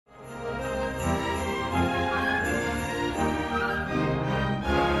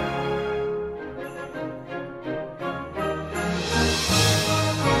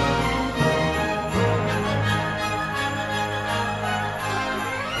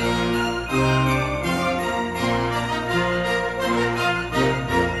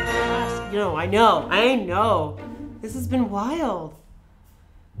I know. This has been wild.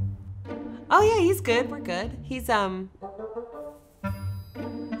 Oh yeah, he's good. We're good. He's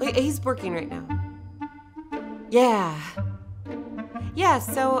working right now. Yeah. Yeah,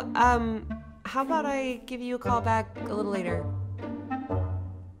 so how about I give you a call back a little later?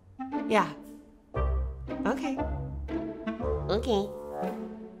 Yeah. Okay.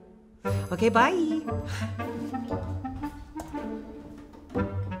 Okay, bye.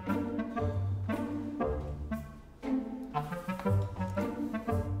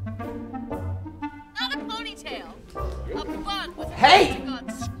 Not a ponytail. A bun with Hey! on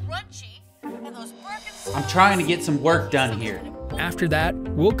scrunchy and those Birkenstocks. I'm trying to get some work done here. After that,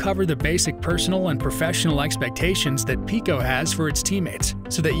 we'll cover the basic personal and professional expectations that Pico has for its teammates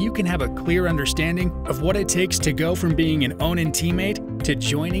so that you can have a clear understanding of what it takes to go from being an Onin teammate to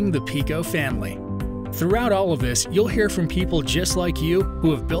joining the Pico family. Throughout all of this, you'll hear from people just like you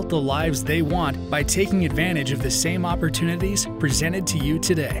who have built the lives they want by taking advantage of the same opportunities presented to you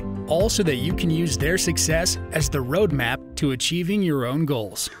today, all so that you can use their success as the roadmap to achieving your own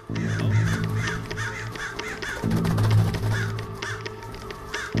goals.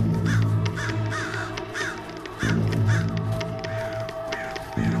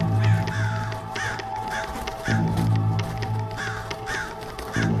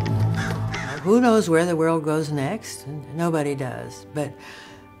 Who knows where the world goes next? Nobody does. But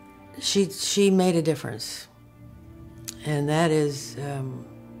she made a difference. And that is,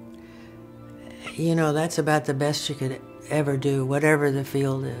 that's about the best you could ever do, whatever the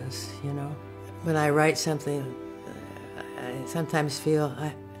field is, you know. When I write something, I sometimes feel,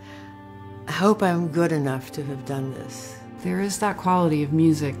 I hope I'm good enough to have done this. There is that quality of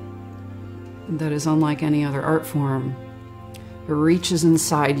music that is unlike any other art form. It reaches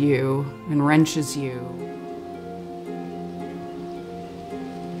inside you and wrenches you.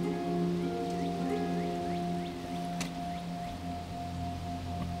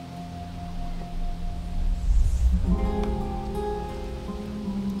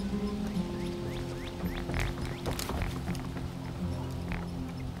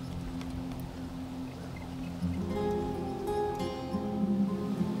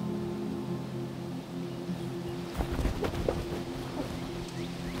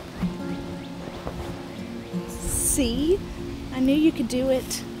 See? I knew you could do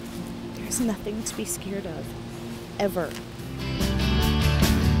it. There's nothing to be scared of. Ever. I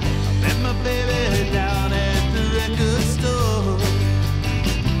met my baby down at the record store.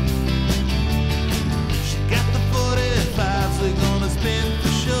 She got the 45s we're gonna spin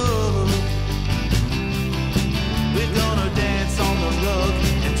for sure. We're gonna dance on the rug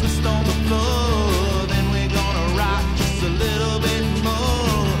and twist on the floor. Then we're gonna rock just a little bit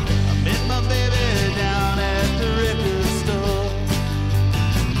more. I met my baby down at the record store.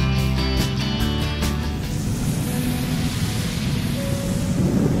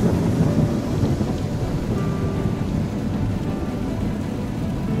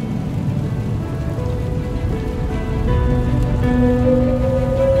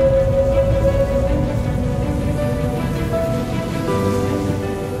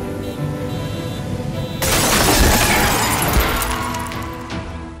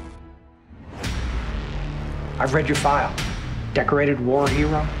 I've read your file. Decorated war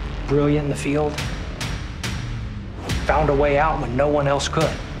hero, brilliant in the field. Found a way out when no one else could.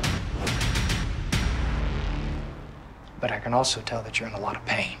 But I can also tell that you're in a lot of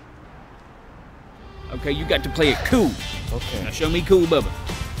pain. Okay, you got to play it cool. Okay. Now show me cool, Bubba.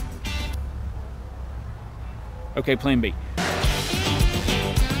 Okay, plan B.